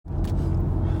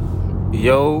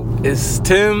Yo, it's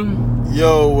Tim.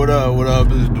 Yo, what up? What up?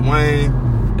 It's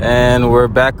Dwayne. And we're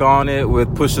back on it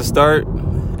with Push to Start.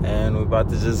 And we're about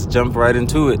to just jump right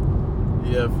into it.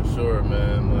 Yeah, for sure,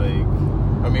 man.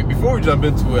 Before we jump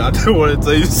into it, I do want to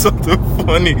tell you something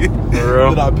funny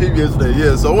that I peeped yesterday.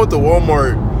 Yeah, so I went to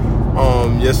Walmart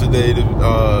yesterday.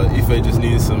 Ife just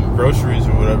needed some groceries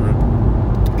or whatever.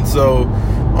 And so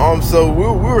we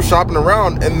were shopping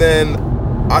around, and then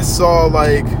I saw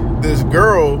like this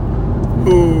girl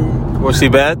who... Was she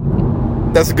bad?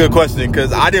 That's a good question,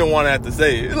 because I didn't want to have to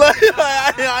say it.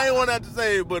 I didn't want to have to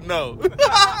say it, but no.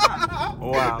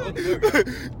 Wow.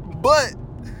 But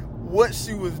what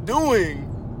she was doing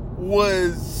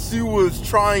was she was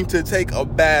trying to take a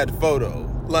bad photo.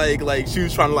 Like she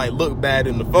was trying to look bad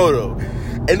in the photo.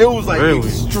 And it was really?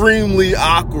 Extremely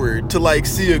awkward to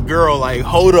see a girl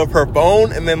hold up her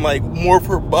phone and then morph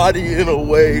her body in a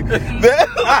way that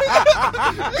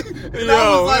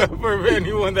for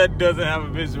anyone that doesn't have a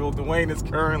visual, Dwayne is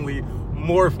currently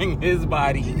morphing his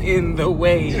body in the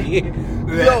way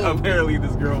that apparently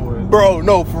this girl was. Bro,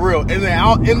 no, for real. And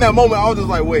then in that moment I was just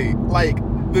wait,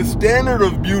 the standard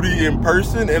of beauty in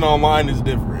person and online is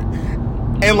different.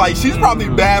 And she's probably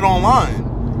bad online.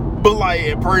 But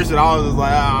in person, I was just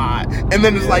and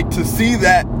then it's to see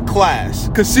that clash,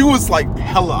 because she was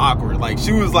hella awkward.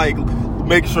 She was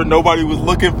making sure nobody was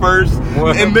looking first,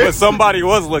 and then but somebody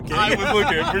was looking. I was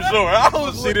looking for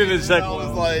sure. She didn't check. I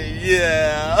was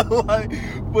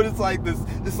but it's this.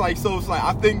 It's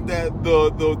I think that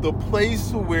the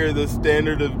place where the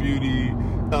standard of beauty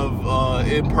of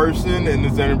in person and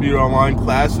the standard of beauty online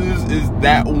classes is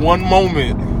that one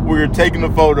moment where you're taking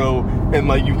a photo and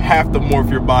you have to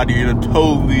morph your body in a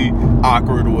totally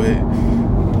awkward way.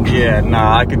 Yeah,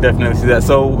 I could definitely see that.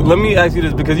 So let me ask you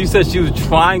this, because you said she was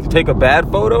trying to take a bad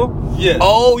photo. Yeah.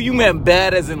 Oh, you meant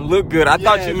bad as in look good. I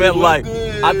thought you meant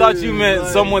I thought you meant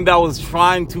someone that was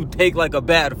trying to take a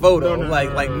bad photo,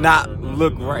 not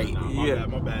look right.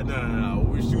 My bad.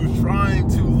 No. She was trying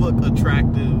to look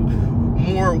attractive.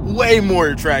 Way more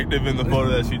attractive in the photo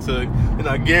that she took, and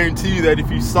I guarantee you that if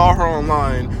you saw her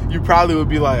online, you probably would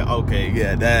be okay,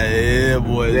 yeah,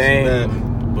 boy.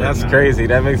 Dang, that's crazy.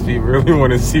 That makes me really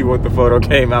want to see what the photo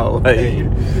came out like. Hey,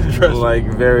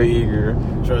 very eager.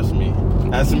 Trust me,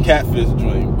 that's some catfish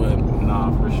joint, but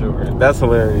nah, for sure. That's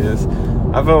hilarious.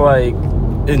 I feel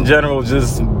in general,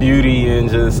 just beauty and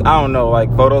just I don't know,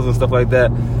 photos and stuff like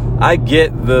that. I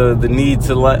get the need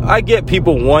to I get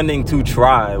people wanting to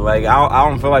try. I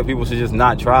don't feel like people should just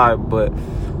not try, but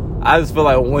I just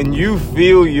feel when you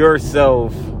feel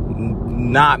yourself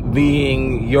not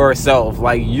being yourself,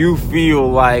 you feel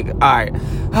all right,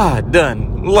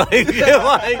 done.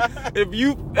 If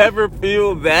you ever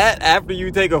feel that after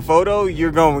you take a photo, you're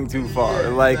going too far.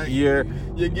 You're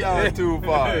going too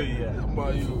far. Yeah.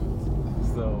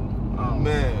 So,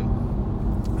 man.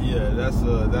 Yeah, that's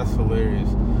hilarious.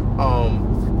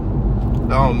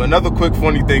 Another quick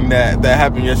funny thing that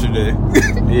happened yesterday.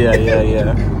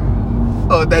 Yeah.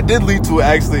 That did lead to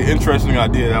actually an interesting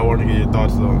idea that I want to get your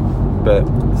thoughts on. But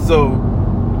so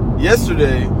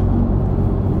yesterday,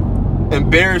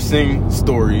 embarrassing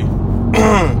story.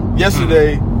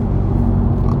 Yesterday,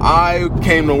 I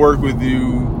came to work with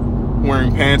you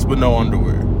wearing pants but no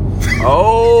underwear.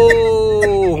 Oh,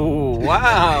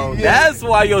 wow. Yeah. That's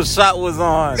why your shot was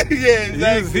on. Yeah,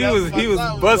 exactly. He was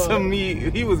busting me.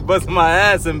 He was busting my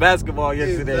ass in basketball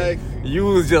yesterday. Exactly. You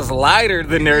was just lighter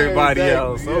than everybody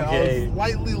else. Yeah, okay. I was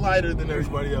slightly lighter than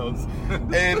everybody else.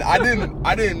 And I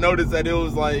didn't notice that it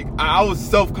was I was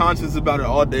self-conscious about it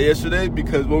all day yesterday,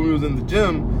 because when we was in the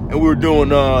gym and we were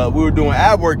doing ab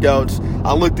workouts,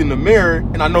 I looked in the mirror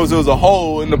and I noticed there was a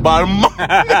hole in the bottom of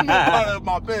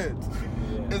my pants.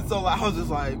 And so I was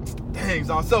just dang,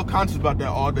 so I was self-conscious about that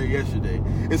all day yesterday.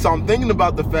 And so I'm thinking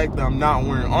about the fact that I'm not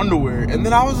wearing underwear. And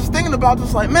then I was just thinking about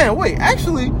man, wait,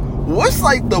 actually, what's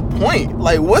the point?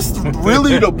 What's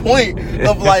really the point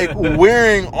of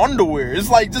wearing underwear? It's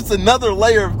just another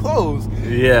layer of clothes.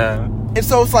 Yeah. And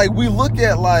so it's we look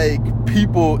at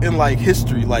people in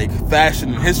history,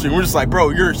 fashion and history. And we're just bro,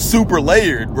 you're super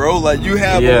layered, bro. You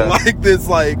have this,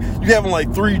 you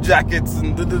having 3 jackets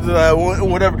and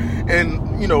whatever, and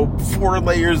 4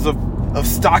 layers of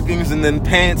stockings and then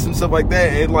pants and stuff like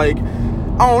that. And I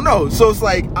don't know. So it's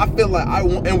I feel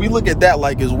and we look at that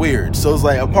as weird. So it's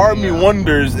a part of me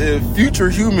wonders if future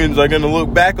humans are gonna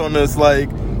look back on us they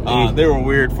were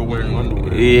weird for wearing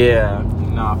underwear. Yeah.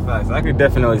 Nah, facts. I could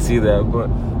definitely see that, but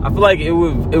I feel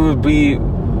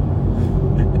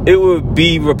it would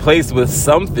be replaced with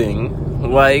something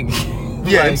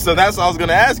Yeah, and so that's what I was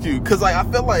gonna ask you, because I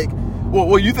feel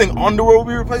well, you think underwear will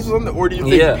be replaced with something, or do you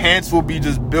think pants will be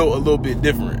just built a little bit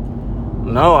different?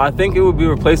 No, I think it would be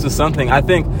replaced with something. I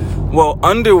think, well,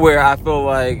 underwear, I feel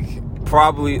like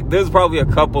there's probably a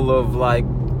couple of like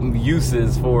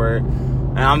uses for it.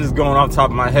 And I'm just going off the top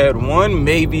of my head. One,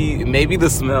 maybe the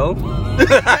smell. So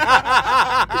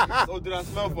did I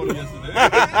smell funny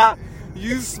yesterday?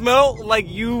 You smelled like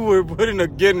you were getting a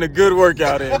good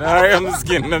workout in. All right, I'm just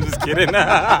kidding. But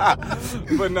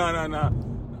no.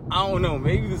 I don't know.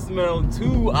 Maybe the smell.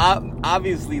 Two,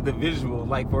 obviously the visual.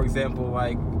 Like, for example,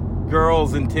 like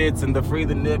girls and tits and the free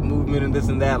the nip movement and this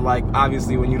and that. Like,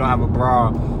 obviously when you don't have a bra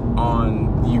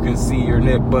on, you can see your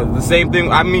nip. But the same thing,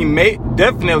 I mean,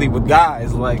 definitely with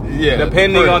guys. Like,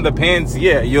 depending on the pants,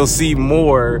 you'll see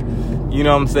more. You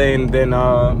know what I'm saying? Than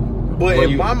But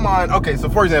in my mind, okay, so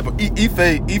for example,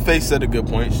 Ife said a good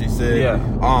point. She said,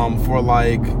 for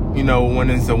like, you know, when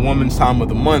it's a woman's time of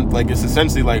the month, like it's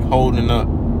essentially like holding up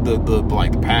the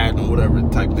like the pad and whatever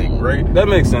type thing, right? That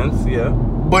makes sense, yeah.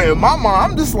 But in my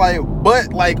mind, I'm just like,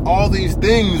 but like all these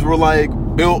things were like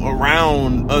built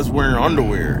around us wearing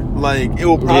underwear. Like it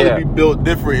would probably be built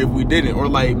different if we didn't, or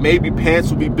like maybe pants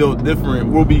will be built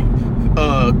different. We'll be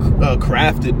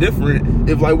crafted different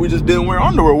if like we just didn't wear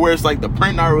underwear, where it's like the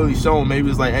print not really showing. Maybe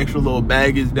it's like extra little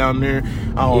baggage down there.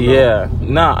 I don't know. Yeah,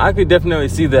 no, I could definitely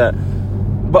see that.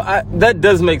 But that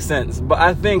does make sense. But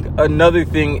I think another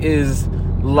thing is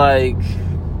like,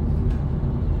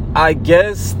 I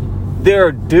guess there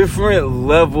are different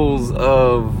levels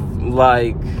of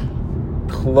like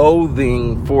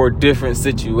clothing for different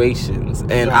situations,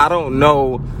 and I don't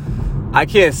know. I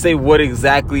can't say what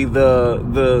exactly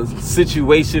the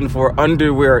situation for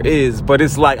underwear is, but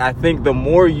it's like, I think the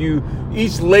more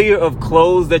each layer of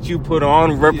clothes that you put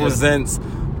on represents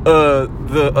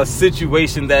a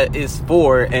situation that is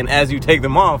for, and as you take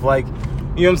them off, like,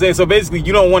 you know what I'm saying? So basically,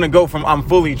 you don't want to go from I'm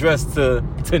fully dressed to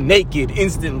naked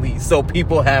instantly, so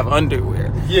people have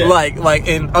underwear. Yeah. Like,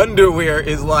 and underwear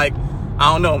is like,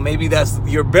 I don't know, maybe that's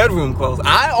your bedroom clothes.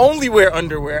 I only wear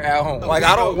underwear at home. Like,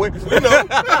 I don't wear...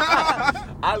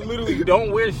 I literally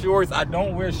don't wear shorts. I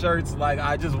don't wear shirts. Like,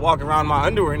 I just walk around in my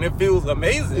underwear, and it feels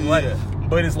amazing. Like,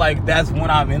 but it's like, that's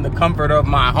when I'm in the comfort of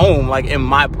my home, like, in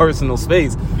my personal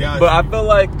space. Gotcha. But I feel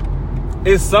like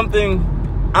it's something...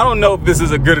 I don't know if this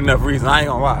is a good enough reason. I ain't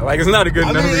gonna lie. Like, it's not a good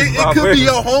enough reason. It could be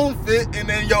your home fit, and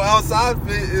then your outside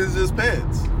fit is just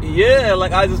pants. Yeah,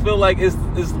 like, I just feel like it's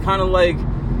kind of like...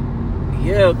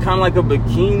 Yeah, kind of like a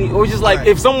bikini. Or just like,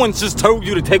 if someone just told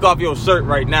you to take off your shirt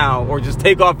right now, or just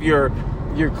take off your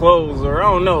clothes, or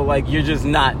I don't know, like, you're just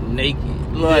not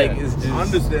naked. Like, it's just... I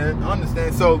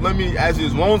understand. So let me ask you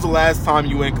this. When was the last time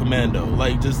you went commando?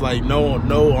 Like, just like no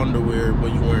underwear,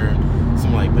 but you wearing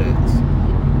some like pants?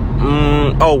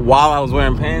 While I was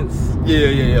wearing pants?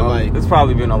 Yeah. Like, it's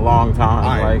probably been a long time.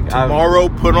 Right, like, tomorrow,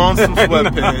 put on some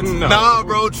sweatpants. No. Nah,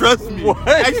 bro, trust me. What?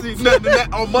 Actually,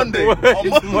 on Monday. What?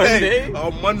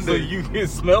 On Monday. So you can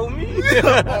smell me?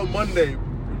 On Monday,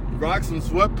 rock some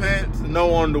sweatpants,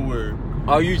 no underwear.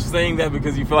 Are you saying that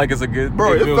because you feel like it's a good...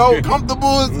 Bro, it felt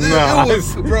comfortable. It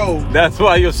was, bro. That's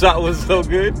why your shot was so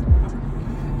good?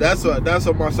 That's why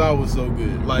my shot was so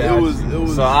good. Like, it was.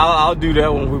 So I'll do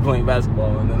that when we're playing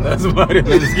basketball, and then that's about it.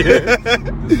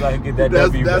 Just like get that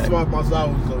W That's back. why my shot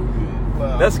was so good.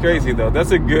 Wow. That's crazy though.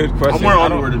 That's a good question. I'm wearing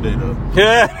underwear today though.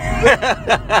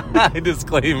 Yeah.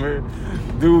 Disclaimer.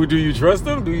 Do you trust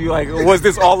him? Do you like? Was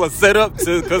this all a setup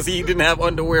because he didn't have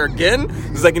underwear again?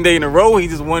 The second day in a row, he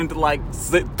just wanted to like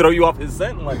throw you off his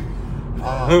scent. Like,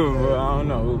 I don't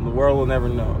know. The world will never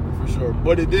know. For sure.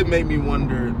 But it did make me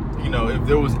wonder, you know, if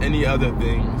there was any other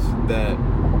things that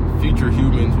future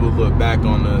humans would look back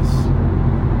on us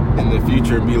in the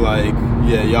future and be like,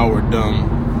 yeah, y'all were dumb.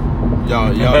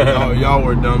 Y'all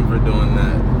were dumb for doing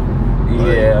that.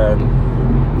 Like, yeah, I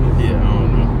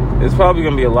don't know. It's probably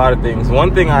going to be a lot of things.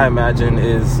 One thing I imagine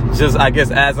is just, I guess,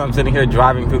 as I'm sitting here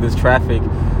driving through this traffic,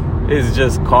 is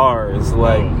just cars.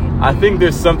 Like, I think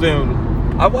there's something...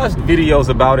 I watched videos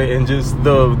about it and just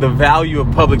the value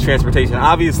of public transportation.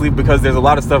 Obviously, because there's a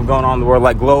lot of stuff going on in the world,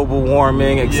 like global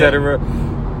warming, etc.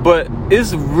 But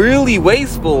it's really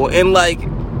wasteful. And like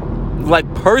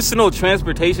personal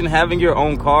transportation, having your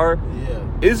own car,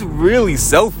 is really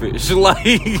selfish. Like,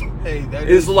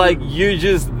 it's like you're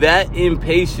just that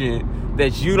impatient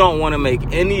that you don't want to make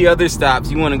any other stops.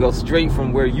 You want to go straight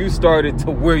from where you started to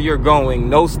where you're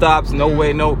going. No stops, no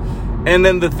way, no... And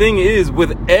then the thing is,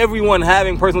 with everyone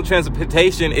having personal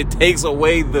transportation, it takes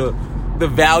away the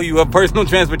value of personal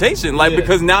transportation. Like,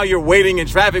 because now you're waiting in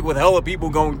traffic with hella people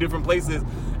going different places.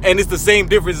 And it's the same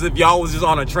difference as if y'all was just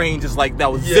on a train, just like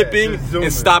that was zipping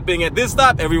and stopping at this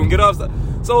stop. Everyone get off.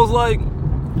 So it's like,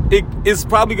 it's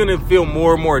probably gonna feel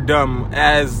more and more dumb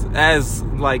as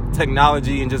like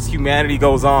technology and just humanity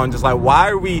goes on. Just like why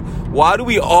do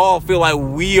we all feel like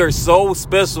we are so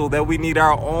special that we need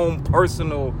our own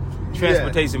personal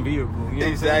transportation vehicle? You know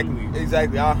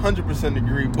Exactly. I 100%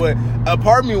 agree. But a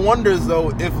part of me wonders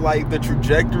though if like the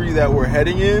trajectory that we're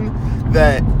heading in,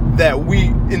 that we,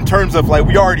 in terms of like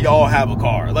we already all have a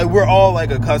car, like we're all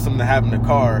like accustomed to having a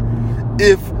car.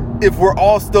 If we're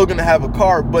all still going to have a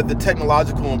car, but the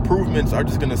technological improvements are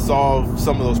just going to solve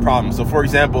some of those problems. So, for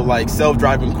example, like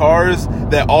self-driving cars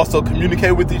that also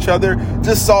communicate with each other,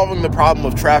 just solving the problem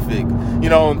of traffic,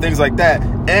 and things like that.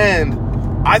 And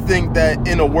I think that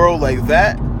in a world like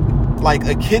that, like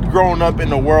a kid growing up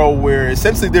in a world where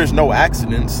essentially there's no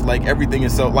accidents, like everything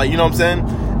is so, like, you know what I'm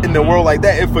saying? In a world like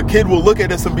that, if a kid will look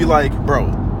at us and be like, bro,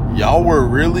 y'all were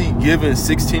really giving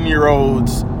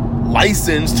 16-year-olds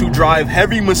license to drive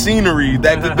heavy machinery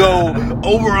that could go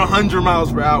over 100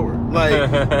 miles per hour. Like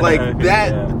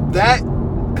that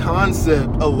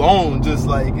concept alone just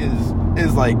like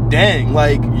is like, dang,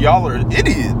 like y'all are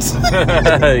idiots.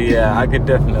 Yeah, I could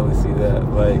definitely see that.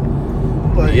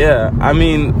 Like yeah, I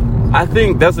mean, I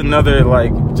think that's another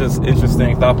like just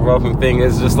interesting thought-provoking thing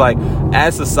is just like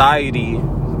as society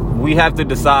we have to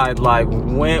decide like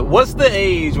what's the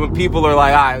age when people are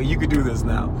like, all right, you could do this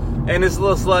now. And it's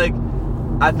just like,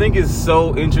 I think it's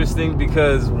so interesting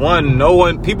because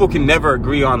people can never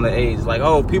agree on the age. Like,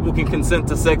 oh, people can consent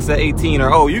to sex at 18,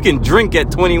 or oh, you can drink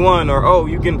at 21, or oh,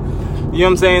 you can, you know what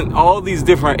I'm saying? All these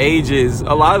different ages,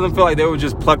 a lot of them feel like they were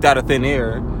just plucked out of thin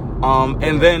air.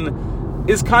 And then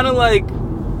it's kind of like,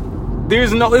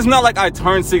 it's not like I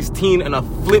turned 16 and a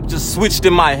flip just switched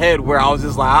in my head where I was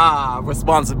just like,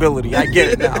 responsibility. I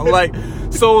get it now. Like,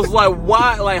 so it's like,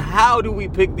 why, like, how do we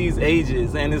pick these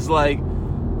ages? And it's like,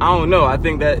 I don't know. I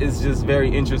think that is just very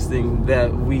interesting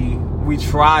that we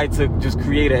try to just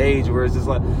create an age where it's just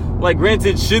like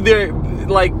granted, should there,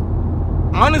 like,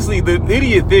 honestly, the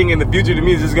idiot thing in the future to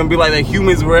me is just going to be like that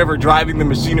humans were ever driving the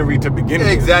machinery to begin with.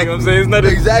 Exactly. You know what I'm saying? It's not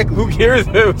exactly. Who cares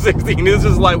if it was 16? It's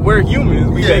just like, we're humans.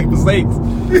 We make mistakes.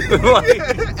 Like,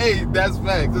 hey, that's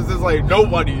facts. It's just like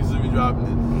nobody used to be driving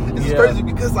it. It's crazy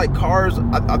because like cars,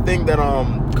 I think that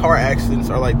car accidents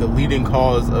are like the leading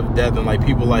cause of death in like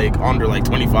people like under like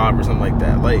 25 or something like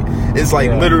that. Like it's like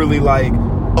literally like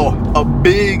a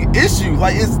big issue.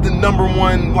 Like it's the number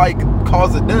one like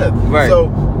cause of death. Right. So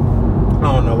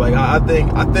I don't know. Like I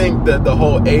think that the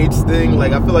whole age thing,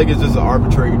 like I feel like it's just an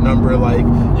arbitrary number. Like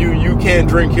you can't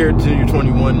drink here till you're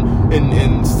 21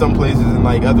 in some places, and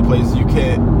like other places you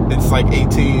can't. It's like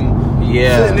 18.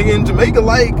 Yeah. So, nigga, in Jamaica,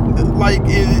 like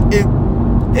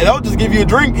it'll just give you a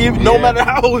drink no matter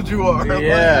how old you are.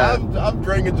 Yeah. Like, I've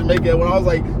drank in Jamaica when I was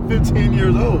like 15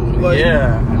 years old. Like,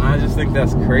 yeah, and I just think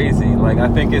that's crazy. Like I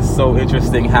think it's so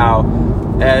interesting how,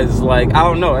 as like, I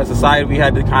don't know, as society we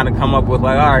had to kind of come up with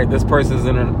like, all right, this person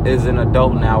is an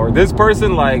adult now, or this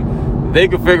person, like, they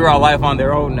could figure out life on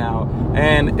their own now.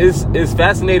 And it's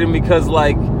fascinating because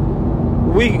like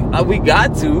we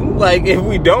got to, like, if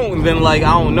we don't, then like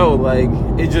I don't know, like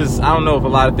it just, I don't know if a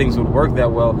lot of things would work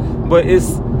that well. But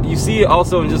you see it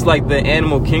also in just like the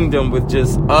animal kingdom with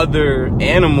just other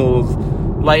animals.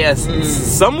 Like,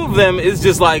 some of them is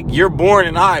just like, you're born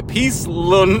and peace,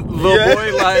 little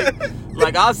boy.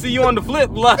 Like I'll see you on the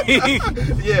flip. Like,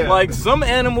 like some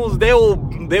animals, they will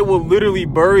literally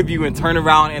birth you and turn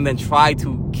around and then try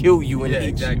to kill you and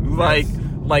eat you.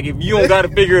 Like if you don't got to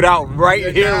figure it out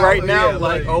right here, right now,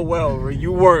 like, oh well,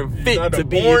 you weren't fit to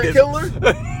be in this. Killer?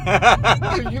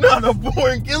 You're not a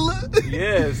born killer.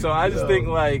 Yeah, so I just think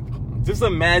like, just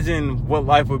imagine what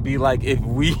life would be like if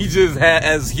we just had,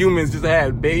 as humans, just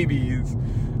had babies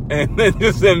and then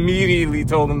just immediately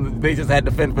told them that they just had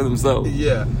to fend for themselves.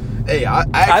 Yeah. Hey, I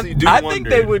actually do wonder. Think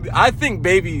they would. I think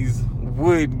babies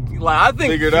would, like, I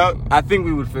think figure it out. I think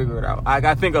we would figure it out.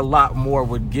 I think a lot more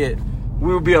would get.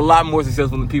 We would be a lot more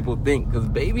successful than people think. Because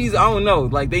babies, I don't know,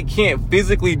 like they can't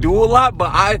physically do a lot.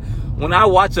 But when I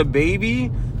watch a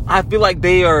baby, I feel like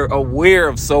they are aware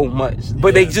of so much.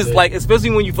 But they just like,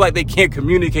 especially when you feel like they can't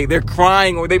communicate, they're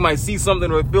crying or they might see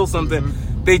something or feel something.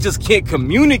 Mm-hmm. They just can't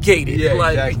communicate it. Yeah,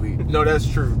 like, exactly. No,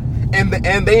 that's true.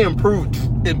 And they improved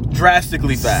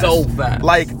drastically fast. So fast.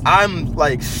 Like, I'm,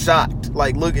 like, shocked.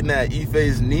 Like, looking at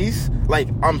Ife's niece, like,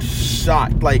 I'm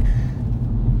shocked. Like,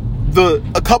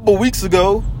 a couple weeks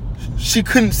ago, she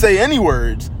couldn't say any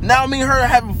words. Now me and her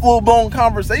having full-blown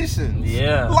conversations.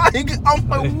 Yeah. Like, I'm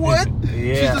like, what?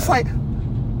 Yeah. She's just like,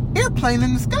 airplane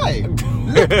in the sky.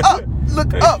 Look up.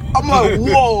 Look up. I'm like,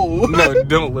 whoa. No,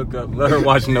 don't look up. Let her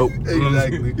watch Nope.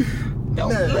 Exactly.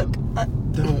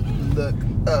 Don't look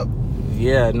up.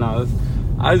 Yeah, no,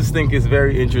 I just think it's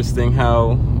very interesting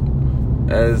how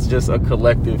as just a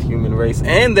collective human race,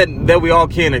 and that we all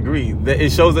can't agree. That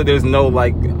it shows that there's no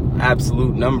like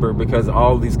absolute number, because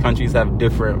all these countries have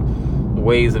different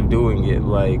ways of doing it.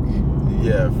 Like,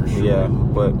 yeah, for sure. Yeah,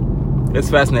 but it's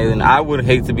fascinating. I would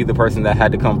hate to be the person that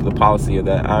had to come up with the policy of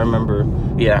that. I remember,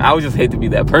 I would just hate to be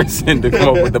that person to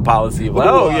come up with the policy of,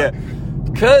 like,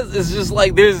 because it's just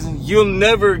like you'll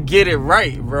never get it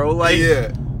right, bro. Like,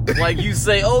 like you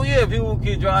say, people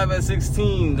can drive at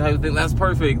 16 type of thing, that's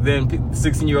perfect. Then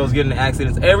 16-year-olds get into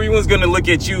accidents. Everyone's gonna look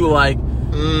at you like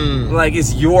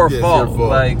it's your fault.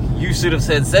 Like, you should have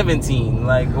said 17.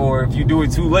 Like, or if you do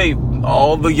it too late,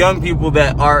 all the young people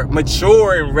that are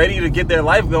mature and ready to get their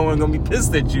life going gonna be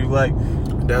pissed at you. Like,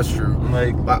 that's true.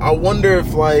 Like, I wonder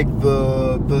if like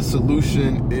the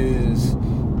solution is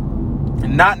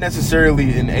not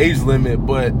necessarily an age limit,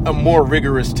 but a more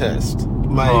rigorous test.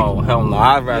 Like, oh, hell no.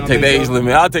 I'd rather take the age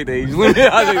limit. I'll take the age limit.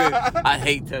 I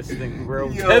hate testing,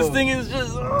 bro. Testing is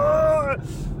just...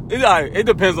 it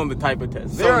depends on the type of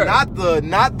test. So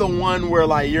not the one where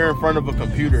like you're in front of a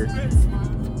computer.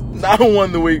 Not the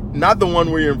one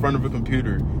where you're in front of a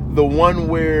computer. The one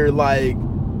where like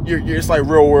you're it's like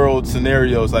real world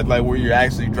scenarios, like where you're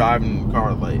actually driving the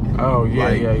car, like. Oh yeah,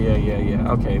 like,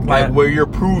 yeah. Okay. Like where you're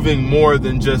proving more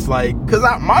than just like, because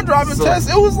my driving test,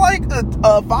 it was like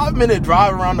a 5-minute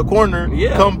drive around the corner,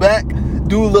 come back,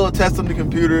 do a little test on the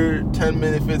computer, 10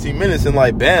 minutes, 15 minutes, and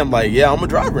like bam, like I'm a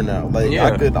driver now. Like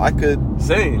I could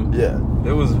same. Yeah.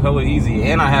 It was hella easy,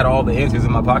 and I had all the answers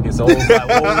in my pocket, so it was like,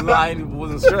 I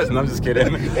wasn't stressing. I'm just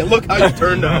kidding. And look how you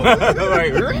turned out.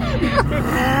 Like,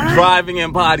 driving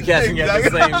and podcasting at the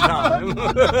same time.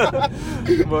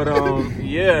 But I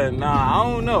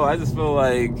don't know. I just feel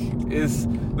like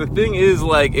the thing is,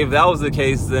 like, if that was the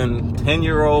case, then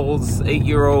 10-year-olds,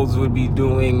 8-year-olds would be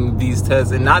doing these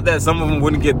tests, and not that some of them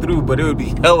wouldn't get through, but it would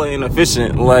be hella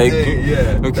inefficient, like,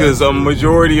 because a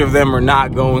majority of them are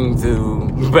not going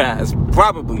to pass.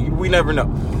 Probably, we never know.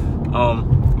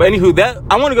 But anywho,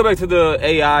 I want to go back to the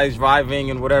AIs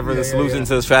driving and whatever the solution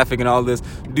to traffic and all this.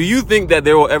 Do you think that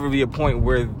there will ever be a point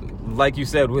where, like you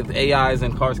said, with AIs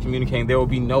and cars communicating, there will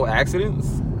be no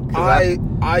accidents? I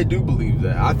do believe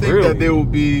that. I think that there will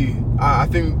be. I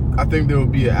think there will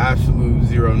be an absolute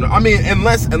zero. No, I mean,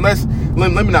 unless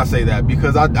let me not say that,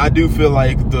 because I do feel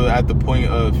like at the point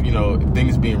of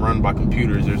things being run by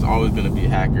computers, there's always going to be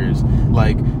hackers.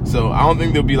 Like, so I don't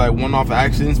think there'll be like one-off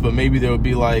accidents, but maybe there will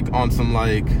be like on some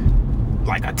like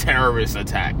a terrorist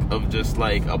attack of just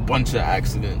like a bunch of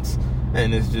accidents,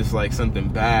 and it's just like something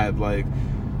bad, like.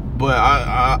 But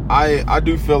I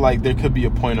do feel like there could be a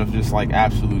point of just like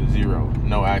absolute zero,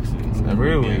 no accidents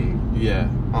ever again. Yeah.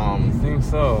 You think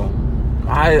so?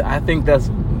 I think that's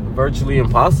virtually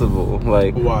impossible.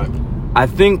 Like, why? I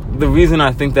think the reason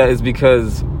I think that is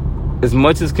because, as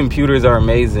much as computers are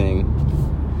amazing,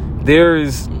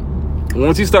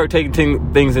 once you start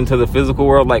taking things into the physical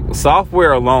world, like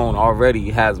software alone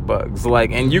already has bugs.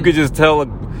 Like, and you could just tell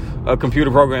a computer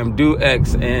program do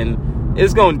X, and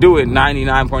it's going to do it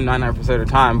 99.99% of the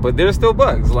time, but there's still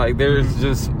bugs. Like,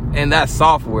 and that's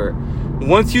software.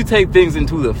 Once you take things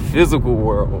into the physical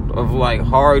world of like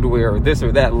hardware or this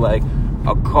or that, like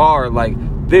a car, like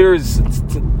it's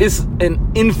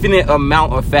an infinite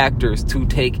amount of factors to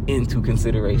take into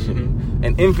consideration.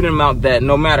 An infinite amount that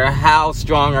no matter how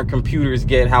strong our computers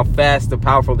get, how fast or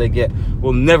powerful they get,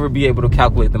 we'll never be able to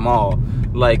calculate them all.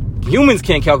 Like, humans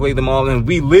can't calculate them all, and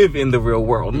we live in the real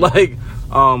world. Like,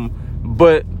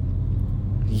 but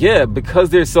yeah, because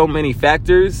there's so many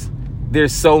factors,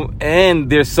 there's so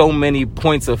many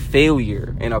points of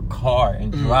failure in a car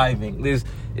and driving.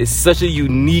 It's such a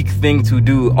unique thing to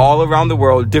do all around the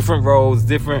world, different roads,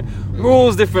 different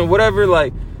rules, different whatever.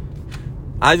 Like,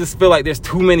 I just feel like there's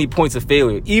too many points of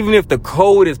failure. Even if the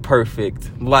code is perfect,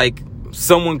 like,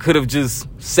 someone could have just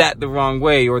sat the wrong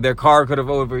way, or their car could have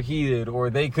overheated, or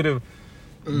they could have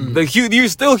you're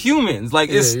still humans.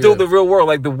 Like, it's still the real world.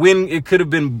 Like, the wind, it could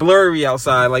have been blurry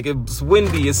outside. Like, it's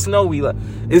windy, it's snowy. Like,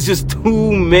 it's just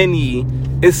too many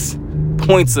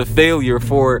points of failure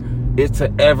for it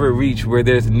to ever reach where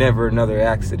there's never another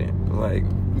accident. Like,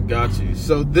 got you.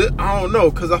 So I don't know,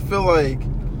 because I feel like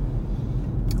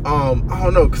I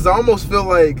don't know, because I almost feel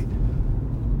like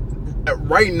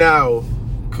right now,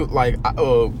 like,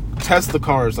 Tesla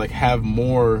cars like have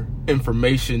more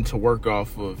information to work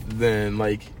off of than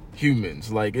like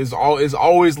humans. Like, it's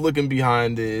always looking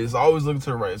behind it, it's always looking to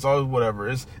the right, it's always whatever.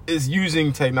 It's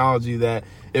using technology that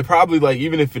it probably, like,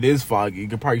 even if it is foggy, it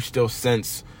could probably still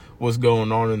sense what's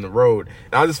going on in the road.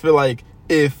 And I just feel like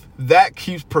if that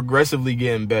keeps progressively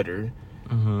getting better,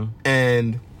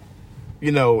 and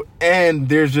you know, and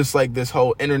there's just like this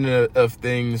whole Internet of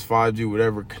Things, 5G,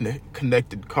 whatever,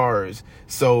 connected cars.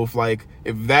 So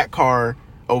if that car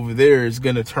over there is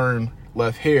gonna turn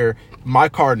left here, my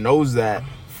car knows that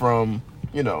from,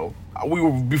 you know,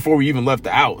 before we even left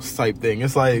the house type thing.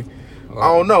 It's like,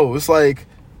 I don't know. It's like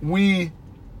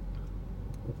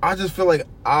I just feel like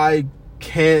I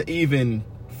can't even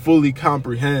fully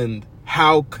comprehend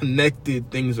how connected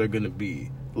things are gonna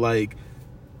be. Like,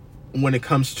 when it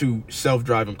comes to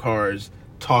self-driving cars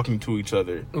talking to each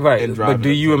other, right? And driving. But do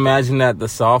you imagine that the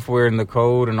software and the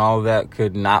code and all of that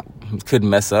could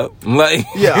mess up? Like,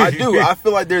 yeah, I do. I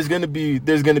feel like there's gonna be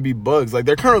bugs. Like,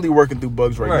 they're currently working through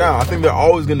bugs right now. I think they're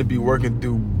always gonna be working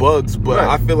through bugs, but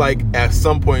I feel like at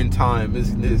some point in time,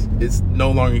 it's no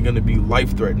longer gonna be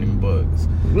life-threatening bugs.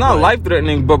 Not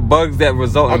life-threatening, but bugs that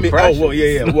result in crashes. Oh well,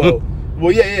 yeah.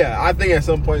 Well, yeah. I think at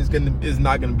some point it's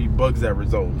not gonna be bugs that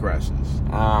result in crashes.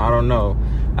 I don't know.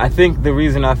 I think the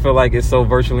reason I feel like it's so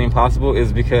virtually impossible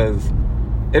is because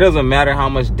it doesn't matter how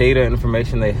much data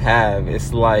information they have.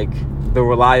 It's like the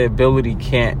reliability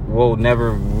will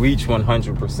never reach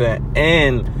 100%.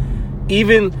 And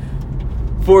even,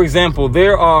 for example,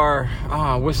 there are,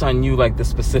 I wish I knew like the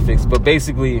specifics, but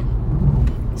basically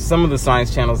some of the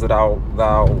science channels that I'll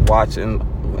watch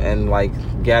and like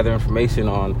gather information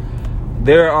on,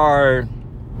 there are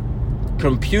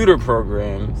computer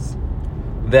programs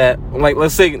that, like,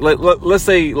 let's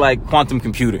say like quantum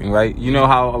computing, right? You know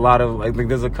how a lot of like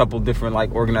there's a couple different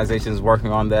like organizations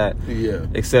working on that,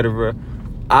 etc.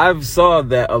 I've saw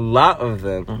that a lot of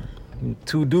them,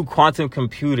 to do quantum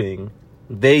computing,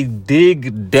 they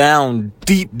dig down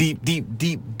deep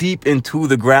into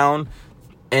the ground,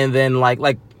 and then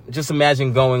like just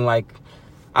imagine going like,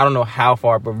 I don't know how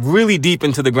far, but really deep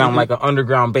into the ground, like an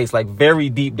underground base, like very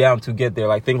deep down to get there.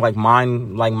 Like think like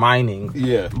mining.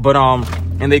 Yeah. But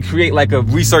and they create like a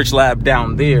research lab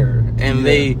down there, and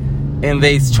they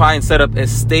try and set up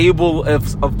as stable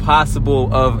as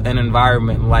possible of an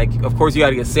environment. Like, of course, you got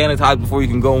to get sanitized before you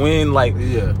can go in. Like,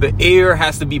 the air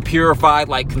has to be purified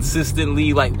like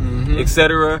consistently, like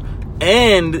etc.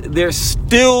 And there's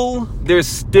still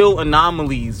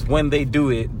anomalies when they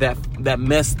do it that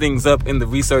mess things up in the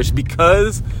research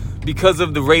because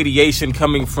of the radiation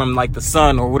coming from like the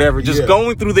sun or whatever, just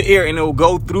going through the air, and it'll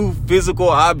go through physical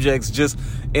objects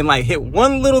and like hit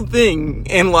one little thing,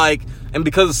 and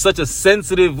because it's such a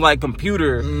sensitive like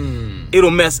computer,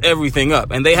 it'll mess everything up.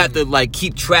 And they have to like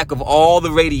keep track of all the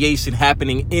radiation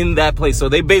happening in that place. So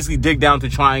they basically dig down to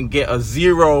try and get a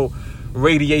zero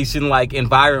radiation like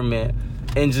environment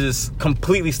and just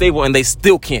completely stable, and they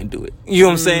still can't do it. You know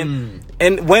what I'm saying?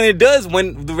 And when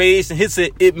the radiation hits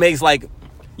it, it makes like,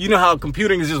 you know how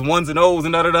computing is just ones and O's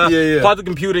and da-da-da? Yeah. Quantum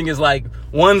computing is like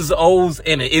ones, O's,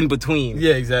 and an in-between.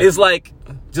 Yeah, exactly. It's like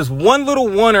just one little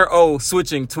one or O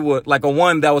switching to a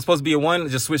one that was supposed to be a one,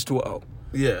 just switch to a O.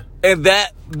 Yeah. And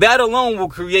that alone will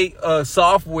create a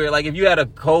software. Like if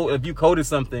you coded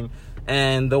something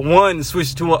and the one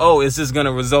switched to an O, it's just going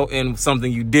to result in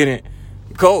something you didn't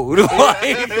code.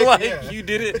 You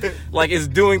did it. Like, it's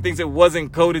doing things it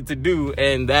wasn't coded to do.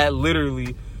 And that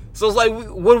literally, so it's like,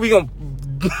 what are we going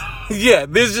to,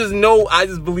 I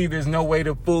just believe there's no way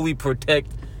to fully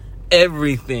protect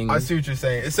everything. I see what you're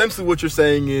saying. Essentially what you're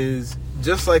saying is,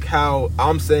 just like how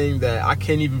I'm saying that I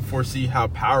can't even foresee how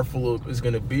powerful it's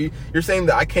going to be, you're saying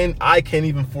that I can't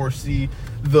even foresee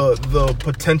the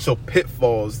potential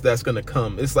pitfalls that's going to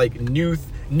come. It's like new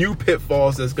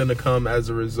pitfalls that's going to come as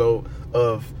a result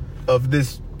of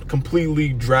this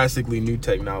completely drastically new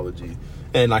technology.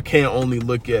 And I can't only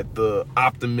look at the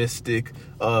optimistic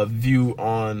view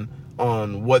on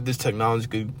what this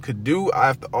technology could do. I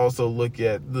have to also look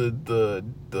at the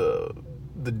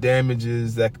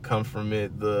damages that could come from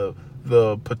it, the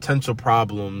potential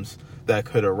problems that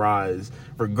could arise,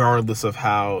 regardless of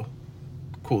how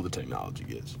cool the technology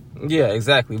is. Yeah,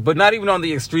 exactly. But not even on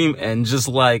the extreme end, just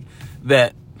like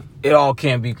that it all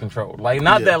can't be controlled. Like,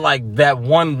 not that like that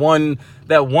one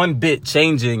bit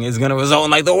changing is gonna result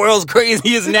in like the world's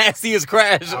craziest, nastiest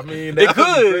crash. I mean, it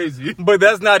could, crazy. But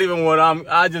that's not even what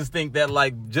I just think that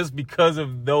like just because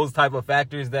of those type of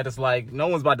factors, that it's like no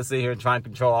one's about to sit here and try and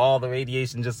control all the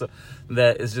radiation just so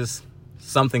that it's just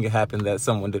something could happen that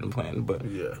someone didn't plan. But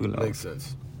who knows? Makes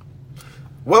sense.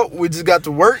 Well, we just got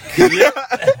to work.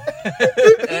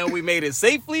 And we made it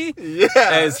safely.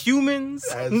 As humans.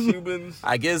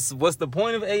 I guess, what's the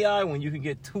point of AI when you can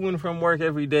get to and from work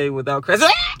every day without crashing?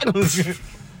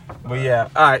 But yeah.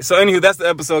 All right. So anywho, that's the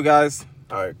episode, guys.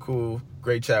 All right, cool.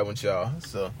 Great chat with y'all.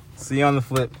 So see you on the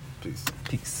flip.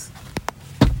 Peace.